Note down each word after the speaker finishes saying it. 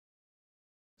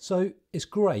So it's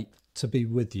great to be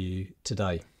with you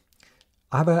today.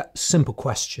 I have a simple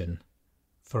question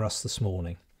for us this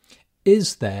morning.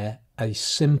 Is there a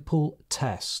simple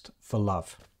test for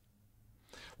love?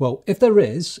 Well, if there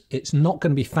is, it's not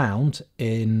going to be found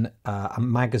in a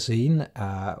magazine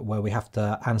where we have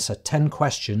to answer 10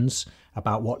 questions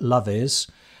about what love is.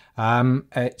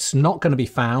 It's not going to be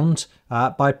found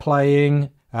by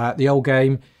playing the old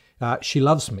game, she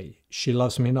loves me, she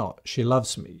loves me not, she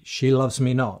loves me, she loves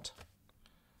me not.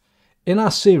 In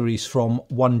our series from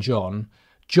 1 John,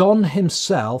 John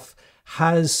himself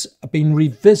has been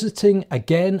revisiting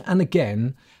again and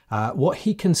again what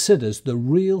he considers the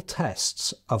real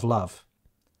tests of love.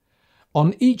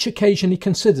 On each occasion he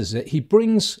considers it, he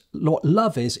brings what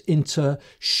love is into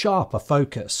sharper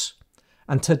focus.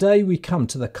 And today we come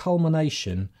to the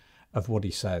culmination of what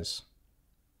he says.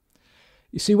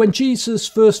 You see, when Jesus'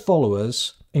 first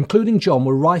followers, including John,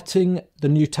 were writing the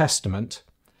New Testament,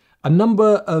 a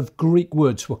number of Greek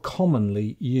words were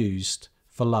commonly used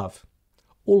for love.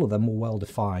 All of them were well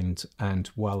defined and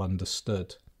well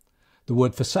understood. The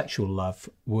word for sexual love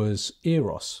was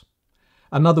eros.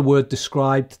 Another word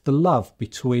described the love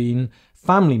between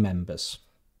family members.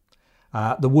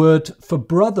 The word for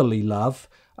brotherly love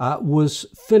was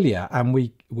philia, and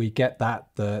we get that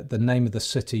the name of the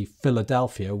city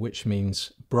Philadelphia, which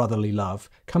means brotherly love,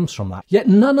 comes from that. Yet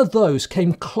none of those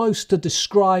came close to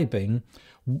describing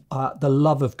the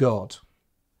love of God,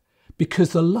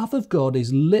 because the love of God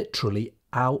is literally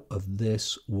out of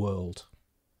this world.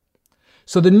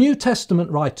 So the New Testament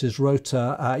writers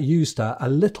used a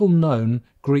little known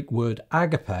Greek word,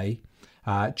 agape.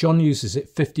 John uses it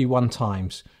 51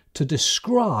 times to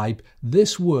describe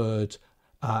this word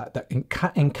that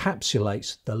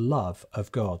encapsulates the love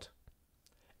of God.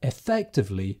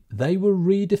 Effectively, they were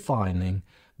redefining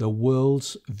the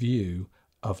world's view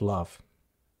of love.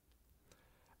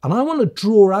 And I want to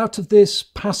draw out of this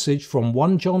passage from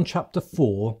 1 John chapter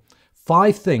 4,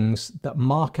 5 things that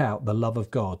mark out the love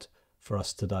of God for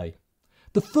us today.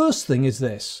 The first thing is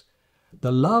this: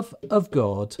 the love of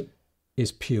God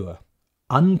is pure,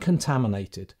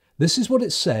 uncontaminated. This is what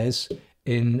it says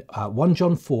in 1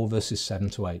 John 4 verses 7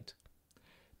 to 8.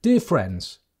 Dear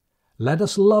friends, let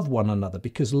us love one another,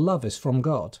 because love is from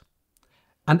God.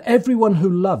 And everyone who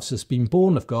loves has been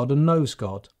born of God and knows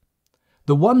God.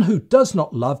 The one who does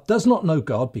not love does not know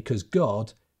God, because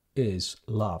God is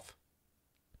love.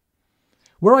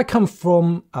 Where I come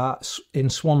from in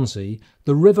Swansea,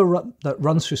 the river that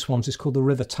runs through Swansea is called the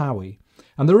River Towie.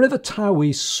 And the River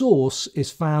Towie's source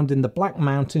is found in the Black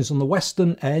Mountains on the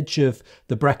western edge of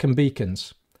the Brecon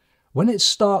Beacons. When it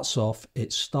starts off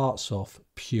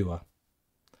pure,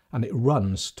 and it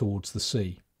runs towards the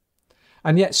sea.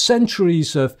 And yet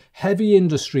centuries of heavy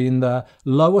industry in the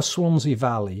lower Swansea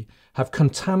Valley have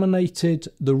contaminated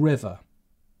the river.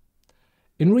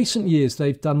 In recent years,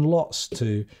 they've done lots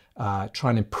to try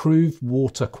and improve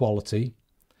water quality,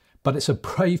 but it's a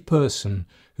brave person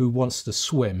who wants to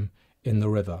swim in the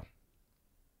river.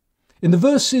 In the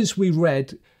verses we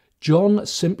read, John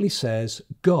simply says,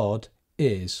 God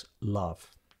is love.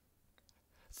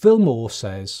 Phil Moore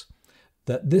says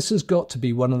that this has got to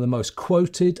be one of the most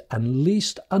quoted and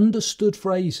least understood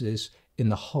phrases in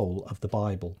the whole of the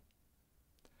Bible.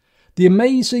 The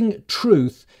amazing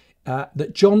truth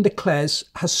that John declares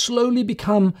has slowly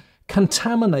become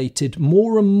contaminated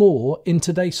more and more in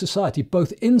today's society,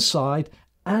 both inside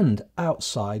and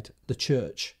outside the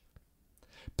church.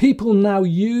 People now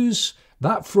use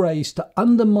that phrase to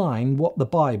undermine what the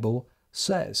Bible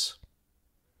says.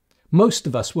 Most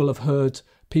of us will have heard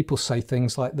people say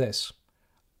things like this: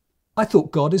 I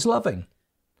thought God is loving.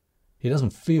 He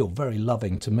doesn't feel very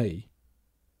loving to me.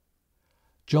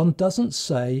 John doesn't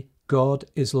say God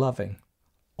is loving,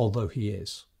 although he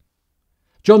is.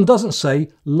 John doesn't say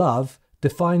love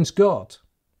defines God.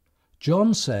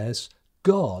 John says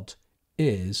God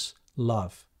is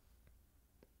love.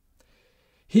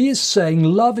 He is saying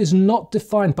love is not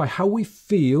defined by how we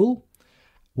feel,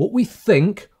 what we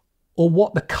think, or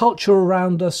what the culture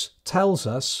around us tells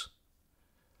us.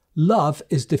 Love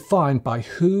is defined by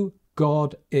who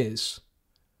God is.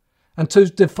 And to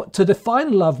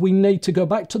define love, we need to go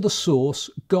back to the source,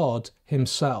 God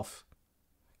himself.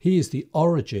 He is the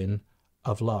origin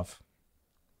of love.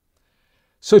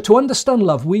 So to understand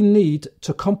love, we need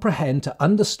to comprehend, to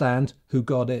understand who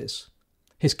God is,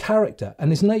 his character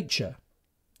and his nature.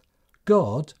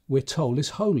 God, we're told, is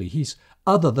holy. He's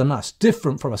other than us,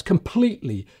 different from us,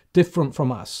 completely different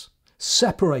from us,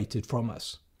 separated from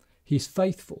us. He's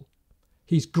faithful.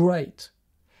 He's great.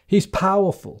 He's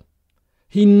powerful.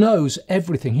 He knows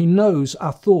everything. He knows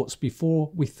our thoughts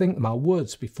before we think them, our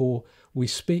words before we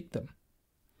speak them.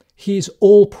 He is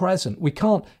all present. We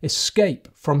can't escape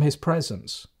from his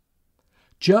presence.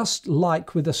 Just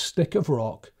like with a stick of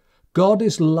rock,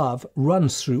 God's love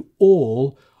runs through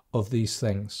all of these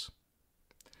things.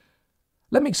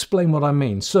 Let me explain what I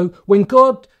mean. So when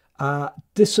God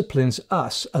disciplines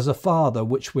us as a father,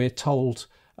 which we're told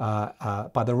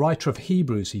by the writer of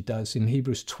Hebrews, he does in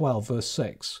Hebrews 12, verse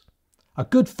 6. A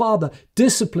good father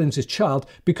disciplines his child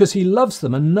because he loves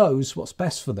them and knows what's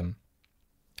best for them.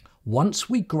 Once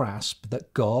we grasp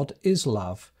that God is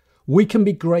love, we can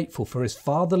be grateful for his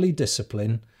fatherly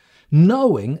discipline,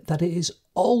 knowing that it is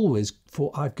always for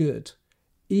our good,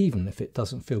 even if it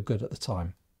doesn't feel good at the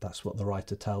time. That's what the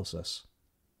writer tells us.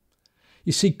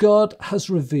 You see, God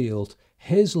has revealed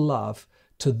his love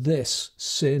to this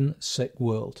sin-sick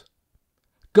world.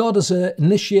 God has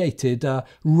initiated a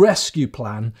rescue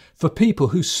plan for people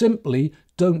who simply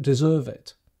don't deserve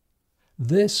it.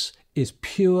 This is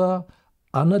pure,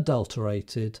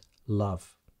 unadulterated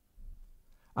love.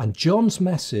 And John's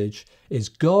message is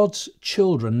God's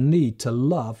children need to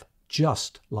love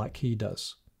just like he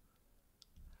does.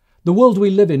 The world we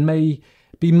live in may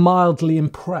be mildly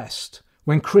impressed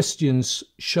when Christians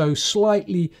show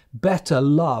slightly better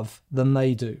love than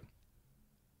they do.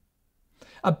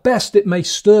 At best, it may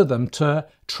stir them to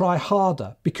try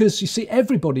harder because, you see,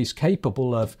 everybody's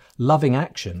capable of loving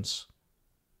actions.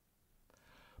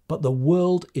 But the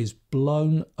world is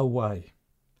blown away.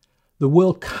 The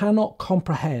world cannot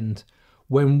comprehend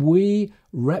when we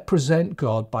represent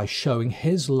God by showing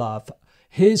his love,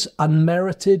 his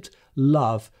unmerited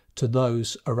love to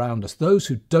those around us, those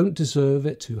who don't deserve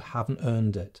it, who haven't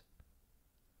earned it.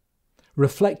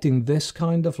 Reflecting this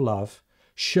kind of love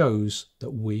shows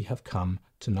that we have come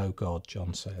to know God,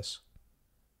 John says.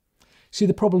 See,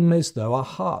 the problem is, though, our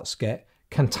hearts get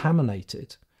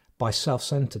contaminated by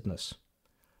self-centeredness.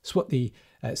 It's what the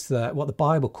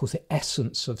Bible calls the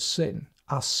essence of sin,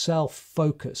 our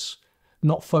self-focus,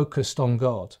 not focused on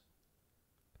God.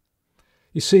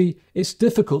 You see, it's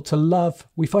difficult to love,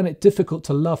 we find it difficult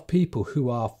to love people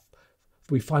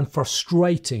we find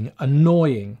frustrating,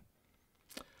 annoying,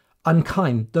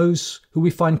 unkind, those who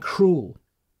we find cruel.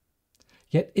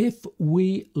 Yet if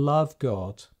we love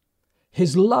God,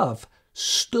 his love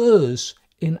stirs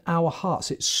in our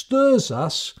hearts. It stirs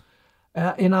us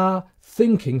in our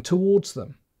thinking towards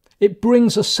them. It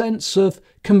brings a sense of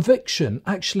conviction.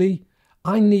 Actually,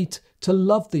 I need to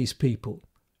love these people.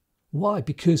 Why?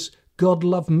 Because God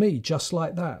loved me just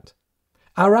like that.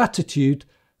 Our attitude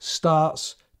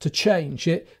starts to change.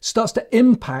 It starts to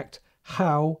impact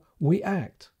how we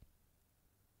act.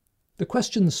 The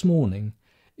question this morning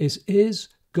is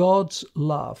God's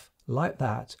love like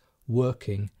that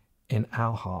working in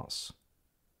our hearts?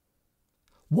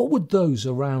 What would those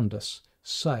around us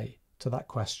say to that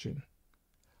question?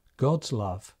 God's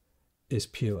love is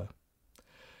pure.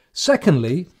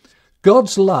 Secondly,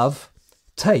 God's love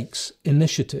takes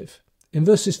initiative. In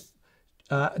verses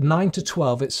 9 to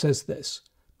 12, it says this: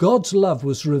 God's love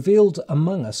was revealed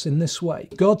among us in this way.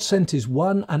 God sent his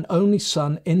one and only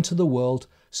Son into the world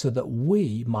so that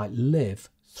we might live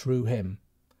through him.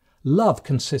 Love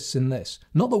consists in this,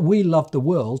 not that we loved the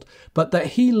world, but that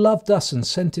he loved us and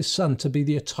sent his Son to be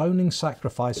the atoning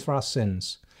sacrifice for our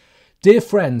sins. Dear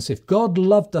friends, if God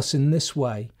loved us in this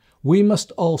way, we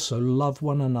must also love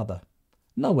one another.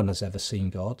 No one has ever seen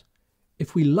God.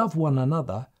 If we love one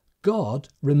another, God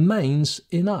remains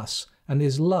in us and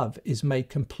his love is made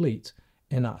complete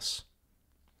in us.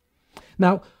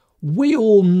 Now, we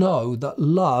all know that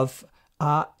love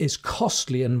is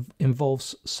costly and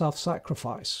involves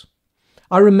self-sacrifice.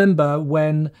 I remember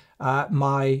when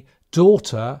my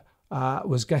daughter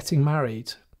was getting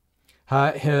married.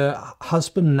 Her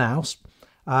husband now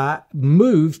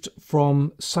moved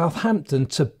from Southampton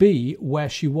to be where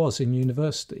she was in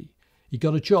university. He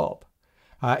got a job.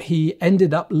 He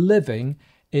ended up living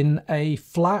in a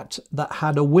flat that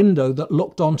had a window that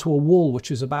looked onto a wall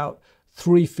which was about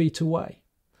 3 feet away.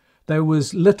 There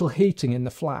was little heating in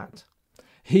the flat.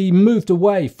 He moved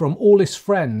away from all his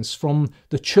friends, from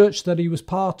the church that he was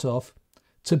part of,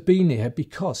 to be near her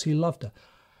because he loved her.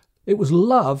 It was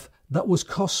love that was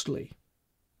costly.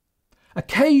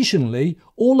 Occasionally,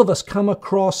 all of us come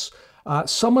across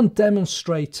someone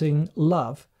demonstrating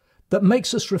love that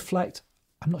makes us reflect,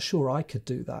 I'm not sure I could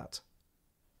do that.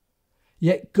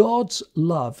 Yet God's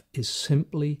love is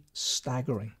simply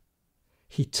staggering.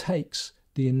 He takes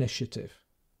the initiative.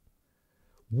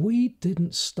 We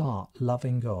didn't start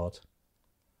loving God.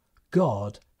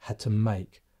 God had to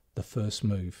make the first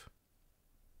move.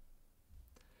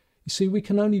 You see, we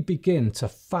can only begin to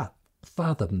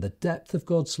fathom the depth of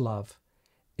God's love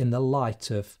in the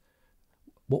light of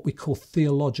what we call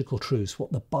theological truths,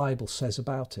 what the Bible says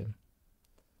about him.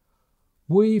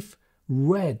 We've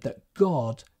read that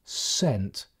God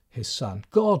sent his son.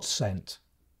 God sent.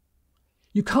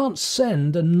 You can't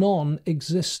send a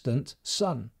non-existent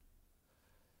son.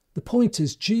 The point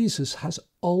is, Jesus has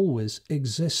always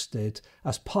existed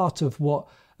as part of what,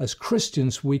 as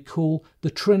Christians, we call the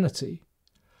Trinity.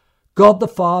 God the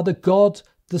Father, God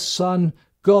the Son,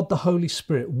 God the Holy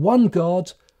Spirit. One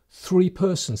God, three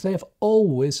persons. They have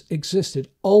always existed,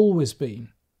 always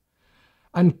been.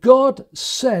 And God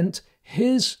sent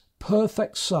his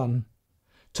perfect Son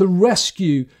to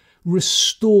rescue,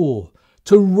 restore,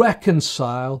 to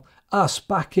reconcile us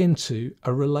back into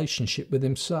a relationship with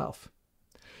himself.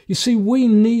 You see, we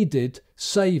needed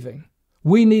saving.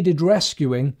 We needed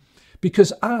rescuing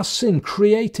because our sin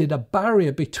created a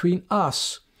barrier between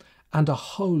us and a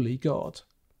holy God.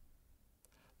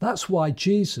 That's why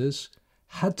Jesus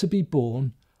had to be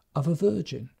born of a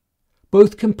virgin,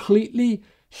 both completely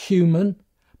human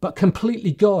but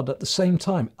completely God at the same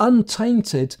time,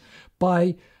 untainted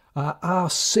by our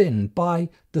sin, by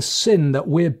the sin that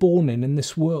we're born in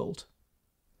this world.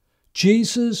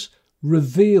 Jesus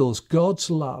reveals God's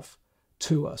love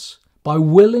to us by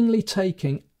willingly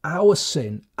taking our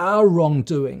sin, our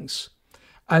wrongdoings,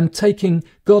 and taking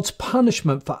God's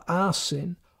punishment for our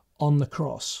sin on the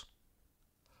cross.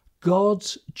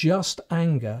 God's just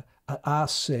anger at our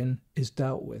sin is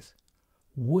dealt with.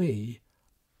 We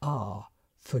are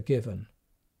forgiven.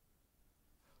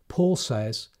 Paul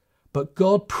says, but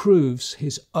God proves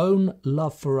his own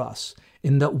love for us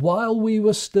in that while we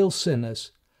were still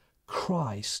sinners,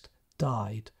 Christ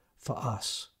died for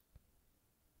us.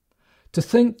 To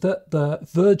think that the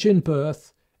virgin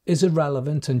birth is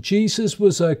irrelevant and Jesus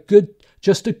was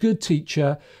just a good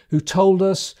teacher who told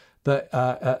us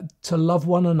that to love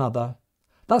one another,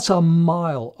 that's a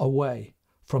mile away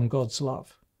from God's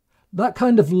love. That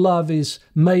kind of love is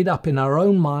made up in our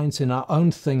own minds, in our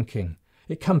own thinking.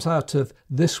 It comes out of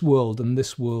this world and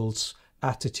this world's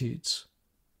attitudes.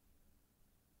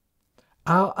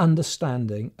 Our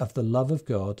understanding of the love of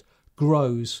God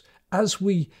grows as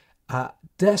we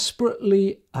understand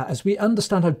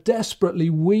how desperately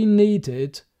we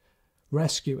needed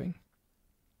rescuing.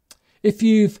 If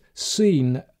you've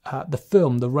seen the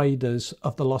film The Raiders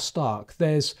of the Lost Ark,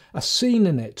 there's a scene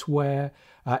in it where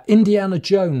Indiana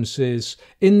Jones is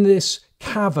in this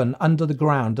cavern under the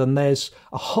ground and there's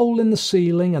a hole in the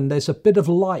ceiling and there's a bit of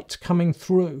light coming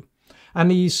through. And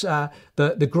he's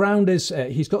the ground is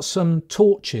he's got some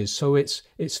torches, so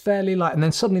it's fairly light. And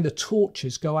then suddenly the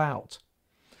torches go out,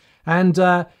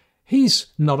 and he's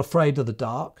not afraid of the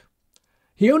dark.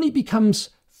 He only becomes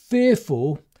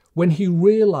fearful when he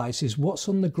realizes what's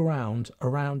on the ground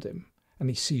around him, and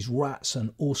he sees rats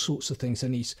and all sorts of things,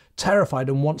 and he's terrified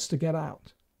and wants to get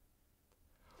out.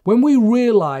 When we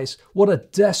realize what a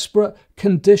desperate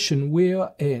condition we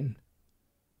are in,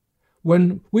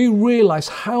 when we realize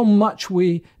how much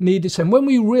we needed him, when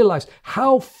we realize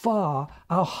how far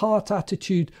our heart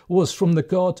attitude was from the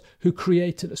God who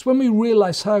created us, when we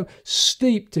realize how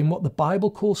steeped in what the Bible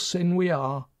calls sin we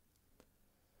are,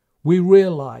 we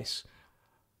realize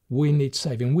we need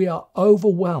saving. We are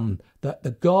overwhelmed that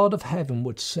the God of heaven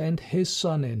would send his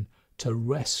Son in to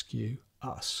rescue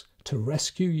us, to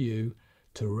rescue you,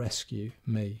 to rescue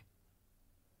me.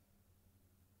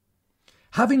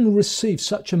 Having received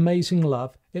such amazing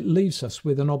love, it leaves us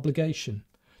with an obligation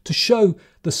to show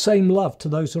the same love to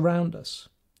those around us.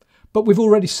 But we've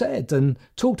already said and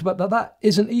talked about that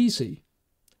isn't easy.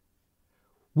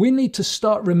 We need to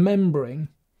start remembering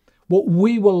what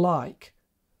we were like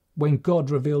when God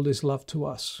revealed his love to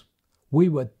us. We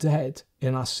were dead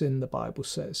in our sin, the Bible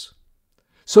says.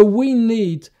 So we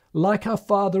need, like our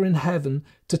Father in heaven,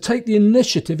 to take the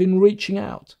initiative in reaching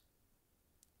out.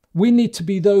 We need to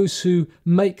be those who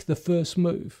make the first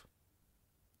move.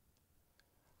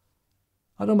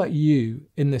 I don't know about you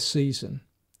in this season.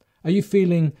 Are you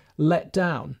feeling let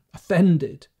down,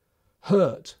 offended,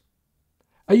 hurt?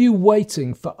 Are you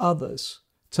waiting for others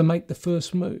to make the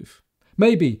first move?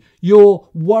 Maybe you're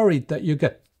worried that you're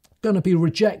going to be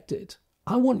rejected.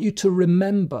 I want you to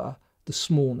remember this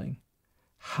morning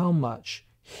how much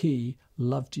he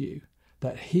loved you,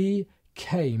 that he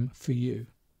came for you.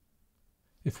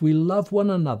 If we love one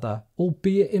another,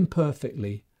 albeit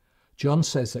imperfectly, John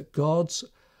says that God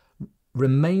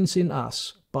remains in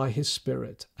us by his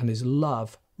Spirit, and his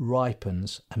love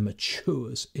ripens and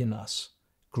matures in us,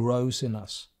 grows in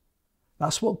us.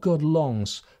 That's what God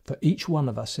longs for each one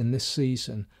of us in this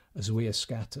season as we are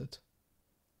scattered.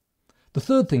 The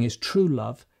third thing is true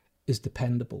love is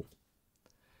dependable.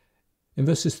 In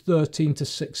verses 13 to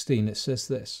 16 it says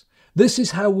this, This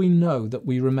is how we know that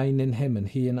we remain in him and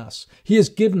he in us. He has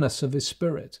given us of his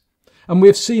Spirit. And we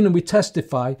have seen and we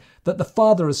testify that the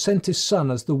Father has sent his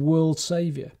Son as the world's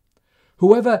Saviour.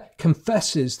 Whoever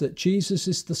confesses that Jesus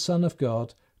is the Son of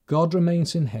God, God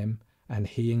remains in him and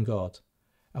he in God.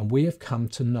 And we have come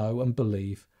to know and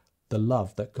believe the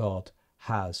love that God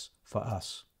has for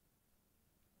us.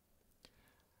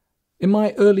 In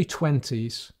my early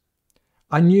 20s,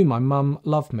 I knew my mum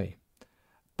loved me.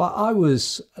 But I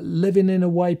was living in a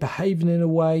way, behaving in a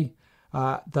way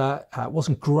that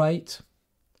wasn't great.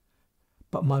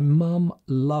 But my mum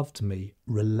loved me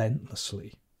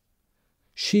relentlessly.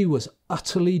 She was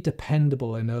utterly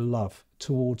dependable in her love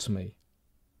towards me.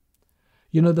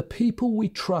 You know, the people we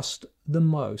trust the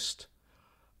most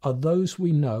are those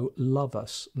we know love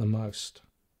us the most.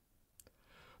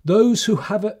 Those who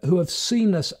have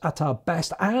seen us at our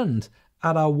best and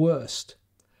at our worst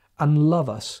and love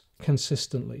us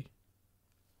consistently.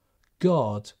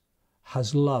 God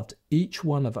has loved each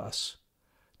one of us,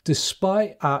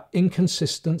 despite our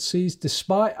inconsistencies,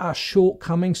 despite our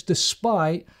shortcomings,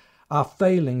 despite our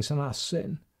failings and our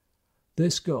sin.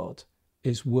 This God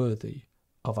is worthy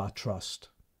of our trust.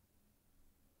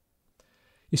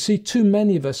 You see, too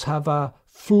many of us have a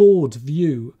flawed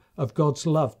view of God's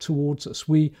love towards us.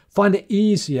 We find it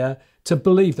easier to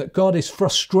believe that God is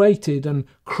frustrated and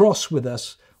cross with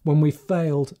us when we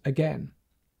failed again.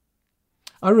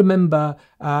 I remember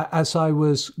as I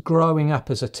was growing up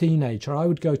as a teenager, I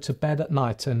would go to bed at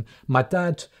night and my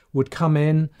dad would come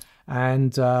in,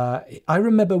 and I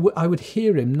remember I would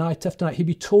hear him night after night. He'd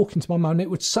be talking to my mum and it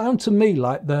would sound to me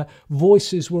like the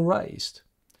voices were raised.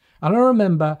 And I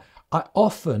remember I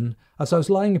often, as I was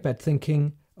lying in bed,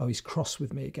 thinking, oh, he's cross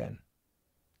with me again.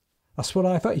 That's what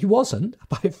I felt. He wasn't,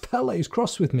 but I felt like he was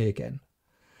cross with me again.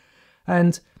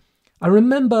 And I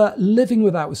remember living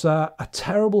with that was a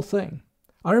terrible thing.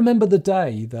 I remember the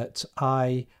day that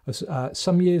I was,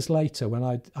 some years later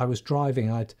when I was driving,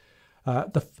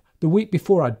 the week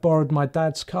before I'd borrowed my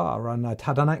dad's car and I'd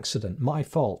had an accident, my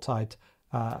fault. I'd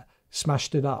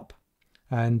smashed it up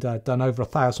and done over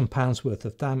 £1,000 worth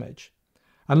of damage.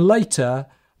 And later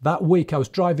that week I was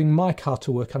driving my car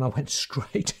to work and I went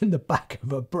straight in the back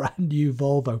of a brand new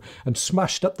Volvo and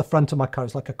smashed up the front of my car. It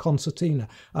was like a concertina.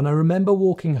 And I remember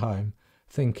walking home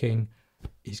thinking,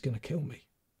 he's going to kill me.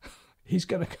 He's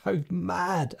going to go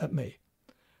mad at me.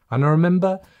 And I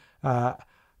remember my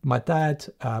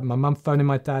mum phoning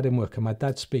my dad in work and my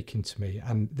dad speaking to me.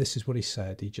 And this is what he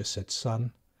said. He just said,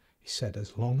 son, he said,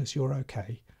 as long as you're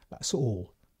okay, that's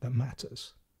all that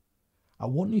matters. I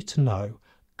want you to know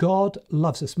God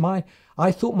loves us.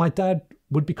 I thought my dad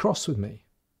would be cross with me.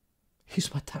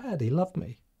 He's my dad. He loved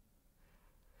me.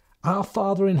 Our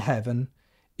Father in heaven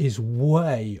is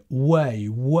way, way,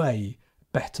 way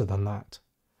better than that.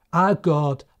 Our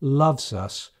God loves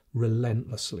us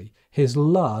relentlessly. His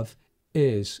love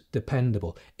is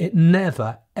dependable. It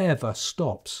never, ever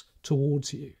stops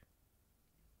towards you.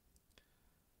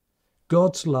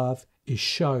 God's love is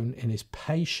shown in his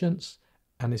patience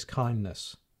and his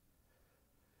kindness.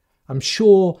 I'm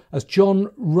sure as John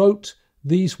wrote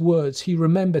these words, he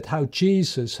remembered how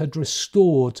Jesus had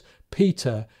restored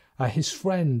Peter, his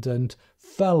friend and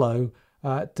fellow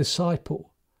disciple.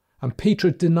 And Peter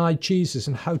had denied Jesus,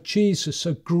 and how Jesus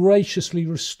so graciously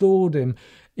restored him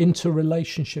into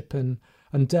relationship and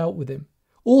dealt with him.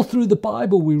 All through the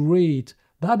Bible we read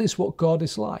that is what God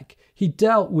is like. He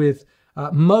dealt with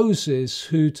Moses,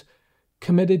 who'd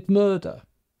committed murder,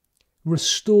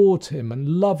 restored him and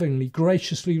lovingly,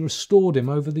 graciously restored him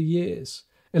over the years.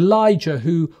 Elijah,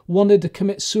 who wanted to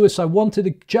commit suicide, wanted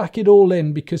to jack it all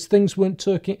in because things weren't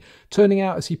turning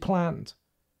out as he planned.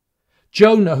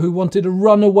 Jonah, who wanted to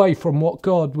run away from what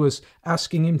God was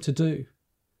asking him to do.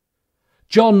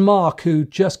 John Mark, who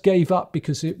just gave up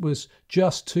because it was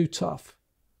just too tough.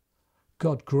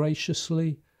 God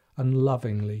graciously and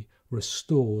lovingly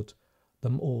restored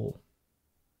them all.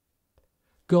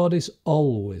 God is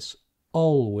always,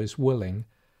 always willing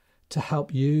to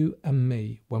help you and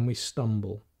me when we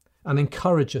stumble and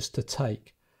encourage us to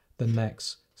take the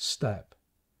next step.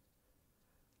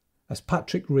 As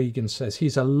Patrick Regan says,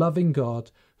 he's a loving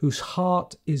God whose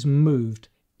heart is moved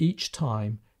each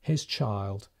time his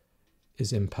child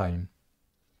is in pain.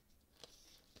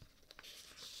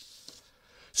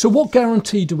 So what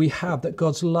guarantee do we have that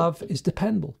God's love is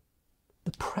dependable?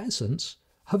 The presence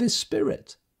of his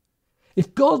Spirit.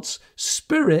 If God's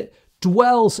Spirit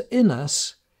dwells in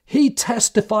us, he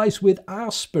testifies with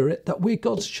our spirit that we're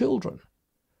God's children.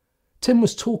 Tim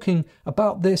was talking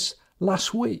about this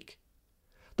last week.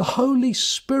 The Holy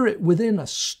Spirit within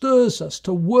us stirs us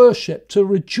to worship, to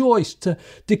rejoice, to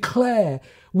declare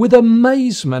with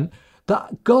amazement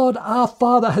that God our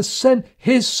Father has sent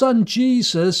his Son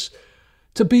Jesus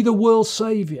to be the world's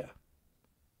Saviour,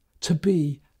 to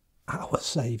be our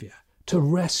Saviour, to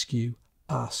rescue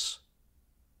us.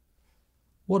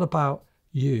 What about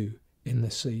you in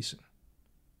this season?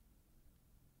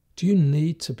 Do you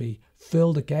need to be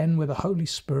filled again with the Holy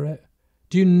Spirit?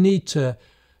 Do you need to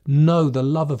know the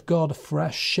love of God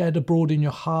afresh, shed abroad in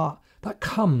your heart? That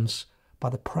comes by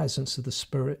the presence of the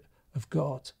Spirit of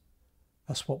God.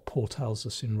 That's what Paul tells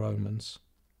us in Romans.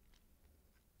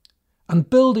 And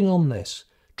building on this,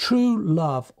 true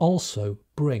love also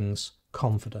brings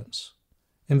confidence.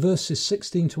 In verses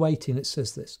 16 to 18 it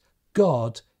says this: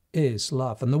 God is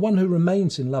love, and the one who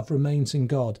remains in love remains in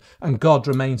God, and God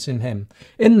remains in him.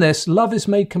 In this, love is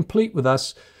made complete with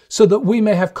us, so that we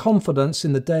may have confidence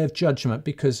in the day of judgment,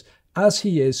 because as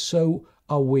he is, so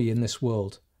are we in this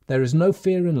world. There is no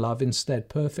fear in love. Instead,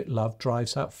 perfect love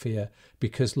drives out fear,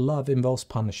 because love involves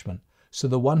punishment. So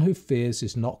the one who fears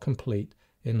is not complete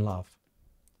in love.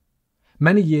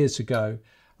 Many years ago,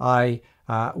 I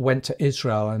went to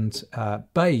Israel and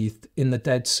bathed in the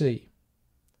Dead Sea.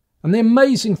 And the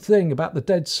amazing thing about the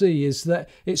Dead Sea is that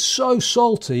it's so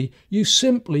salty, you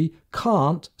simply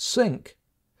can't sink.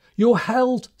 You're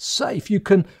held safe. You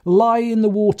can lie in the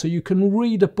water. You can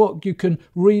read a book. You can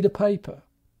read a paper.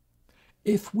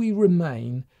 If we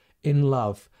remain in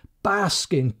love,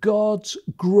 bask in God's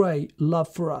great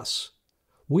love for us,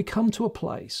 we come to a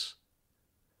place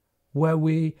where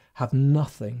we have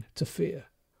nothing to fear.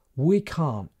 We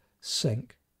can't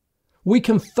sink. We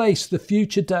can face the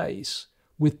future days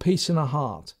with peace in our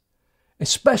heart,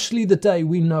 especially the day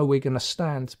we know we're going to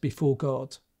stand before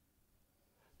God.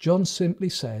 John simply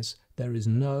says there is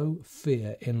no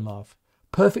fear in love.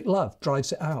 Perfect love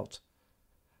drives it out.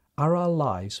 Are our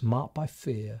lives marked by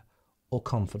fear or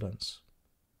confidence?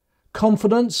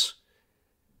 Confidence?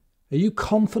 Are you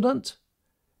confident?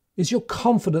 Is your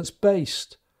confidence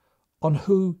based on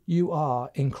who you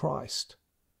are in Christ?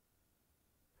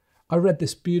 I read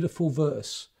this beautiful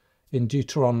verse in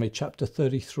Deuteronomy chapter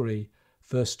 33,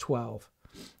 verse 12,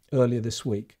 earlier this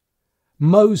week.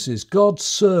 Moses, God's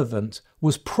servant,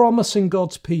 was promising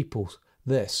God's people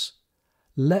this: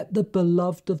 let the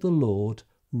beloved of the Lord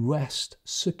rest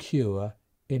secure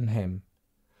in him,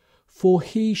 for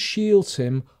he shields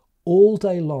him all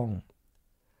day long,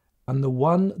 and the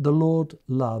one the Lord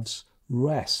loves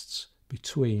rests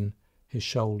between his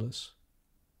shoulders.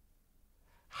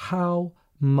 How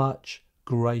much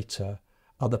greater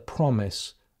are the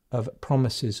promises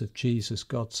of Jesus,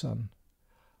 God's Son.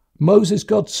 Moses,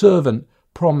 God's servant,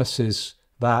 promises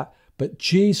that, but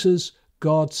Jesus,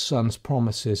 God's Son's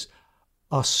promises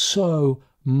are so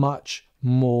much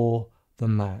more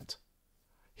than that.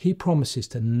 He promises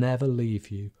to never leave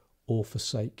you or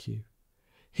forsake you.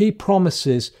 He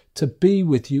promises to be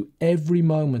with you every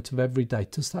moment of every day.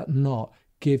 Does that not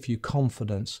give you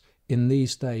confidence in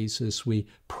these days as we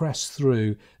press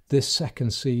through this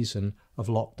second season of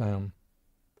lockdown?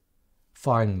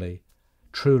 Finally,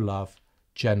 true love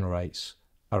generates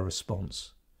a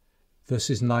response.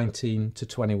 Verses 19 to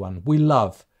 21. We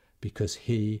love because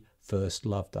he first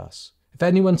loved us. If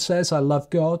anyone says, I love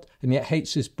God, and yet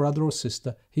hates his brother or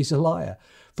sister, he's a liar.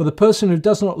 For the person who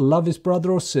does not love his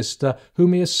brother or sister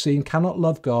whom he has seen cannot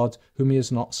love God whom he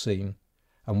has not seen.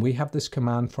 And we have this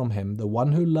command from him: the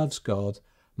one who loves God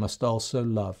must also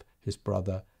love his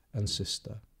brother and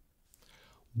sister.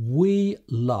 We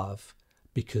love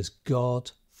because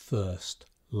God first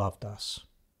loved us.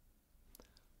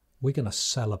 We're going to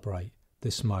celebrate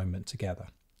this moment together.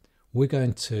 We're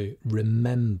going to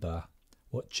remember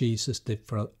what Jesus did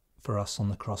for us on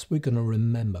the cross. We're going to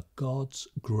remember God's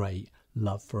great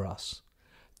love for us.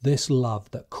 This love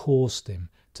that caused him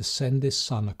to send his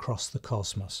Son across the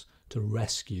cosmos to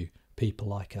rescue people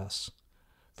like us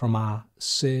from our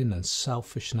sin and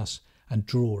selfishness and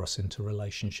draw us into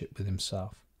relationship with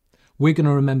himself. We're going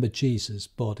to remember Jesus'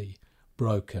 body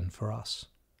broken for us.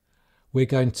 We're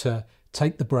going to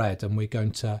take the bread and we're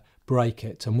going to break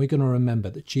it, and we're going to remember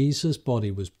that Jesus'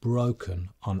 body was broken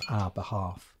on our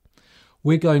behalf.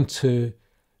 We're going to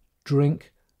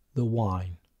drink the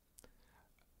wine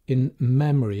in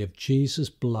memory of Jesus'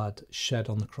 blood shed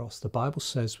on the cross. The Bible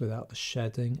says without the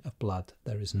shedding of blood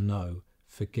there is no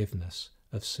forgiveness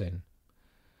of sin.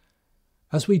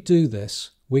 As we do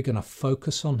this, we're going to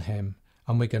focus on him,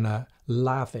 and we're going to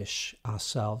lavish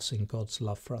ourselves in God's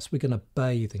love for us. We're going to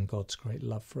bathe in God's great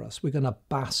love for us. We're going to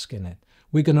bask in it.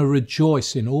 We're going to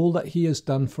rejoice in all that he has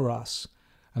done for us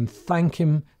and thank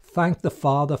the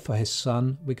Father for his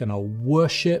Son. We're going to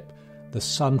worship the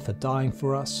Son for dying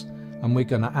for us, and we're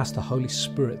going to ask the Holy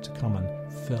Spirit to come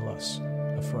and fill us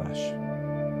afresh.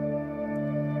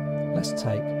 Let's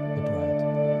take the bread.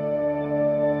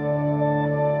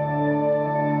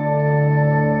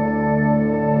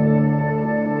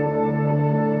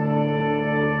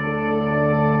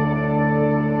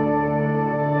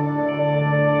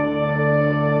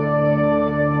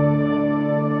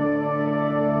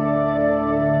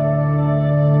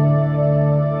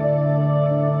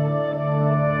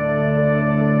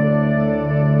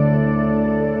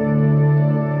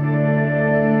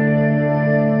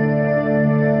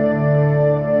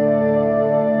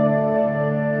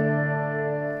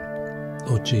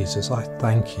 Lord Jesus, I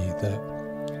thank you that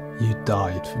you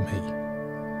died for me.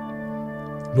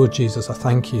 Lord Jesus, I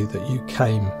thank you that you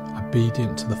came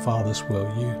obedient to the Father's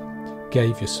will. You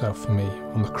gave yourself for me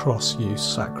on the cross. You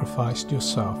sacrificed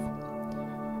yourself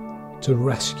to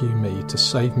rescue me, to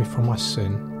save me from my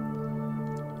sin,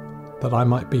 that I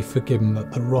might be forgiven,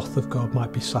 that the wrath of God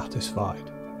might be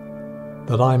satisfied,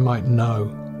 that I might know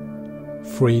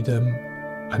freedom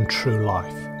and true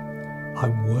life. I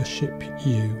worship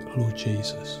you, Lord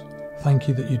Jesus. Thank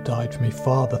you that you died for me.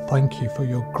 Father, thank you for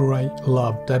your great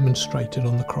love demonstrated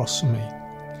on the cross for me.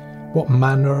 What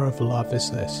manner of love is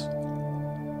this?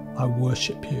 I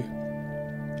worship you.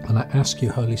 And I ask you,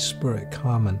 Holy Spirit,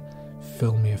 come and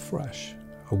fill me afresh.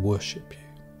 I worship you.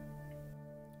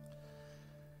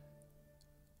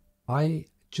 I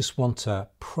just want to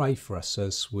pray for us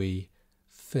as we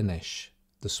finish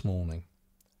this morning.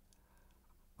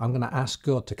 I'm going to ask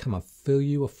God to come and fill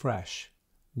you afresh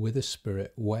with His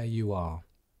Spirit where you are,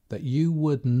 that you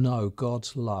would know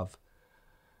God's love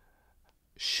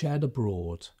shed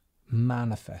abroad,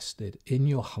 manifested in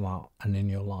your heart and in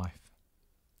your life.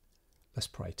 Let's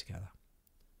pray together.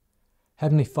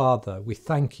 Heavenly Father, we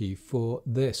thank you for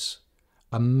this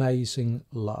amazing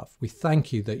love. We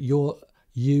thank you that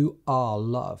you are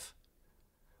love.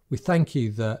 We thank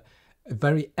you that at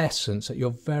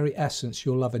your very essence,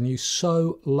 your love, and you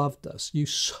so loved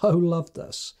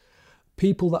us,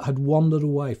 people that had wandered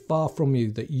away far from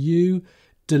you, that you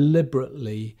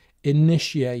deliberately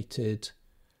initiated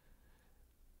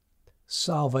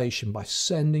salvation by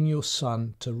sending your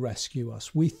Son to rescue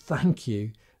us. We thank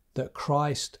you that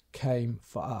Christ came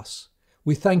for us.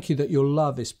 We thank you that your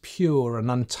love is pure and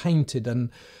untainted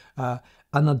and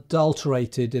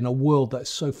unadulterated in a world that's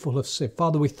so full of sin.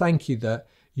 Father, we thank you that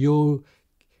your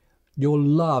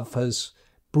love has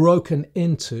broken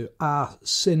into our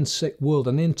sin-sick world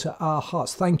and into our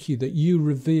hearts. Thank you that you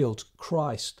revealed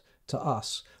Christ to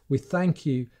us. We thank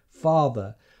you,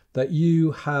 Father, that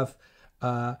you have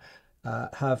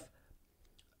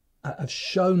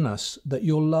shown us that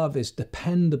your love is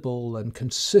dependable and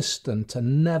consistent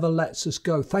and never lets us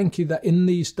go. Thank you that in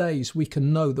these days we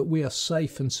can know that we are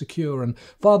safe and secure. And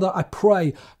Father, I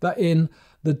pray that in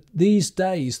these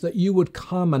days that you would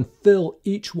come and fill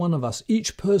each one of us,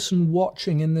 each person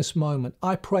watching in this moment.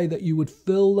 I pray that you would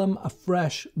fill them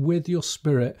afresh with your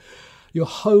Spirit. Your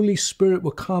Holy Spirit will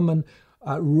come and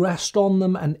rest on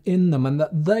them and in them, and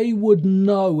that they would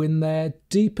know in their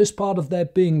deepest part of their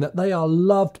being that they are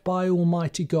loved by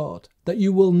Almighty God, that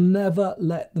you will never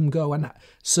let them go, and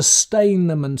sustain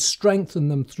them and strengthen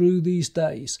them through these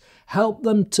days. Help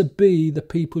them to be the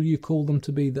people you call them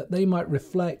to be, that they might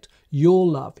reflect your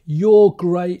love, your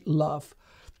great love,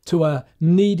 to a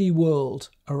needy world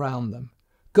around them.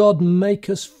 God, make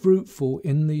us fruitful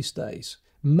in these days.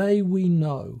 May we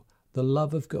know the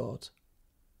love of God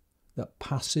that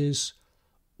passes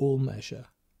all measure.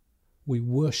 We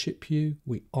worship you,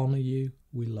 we honour you,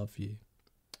 we love you.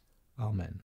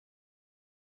 Amen.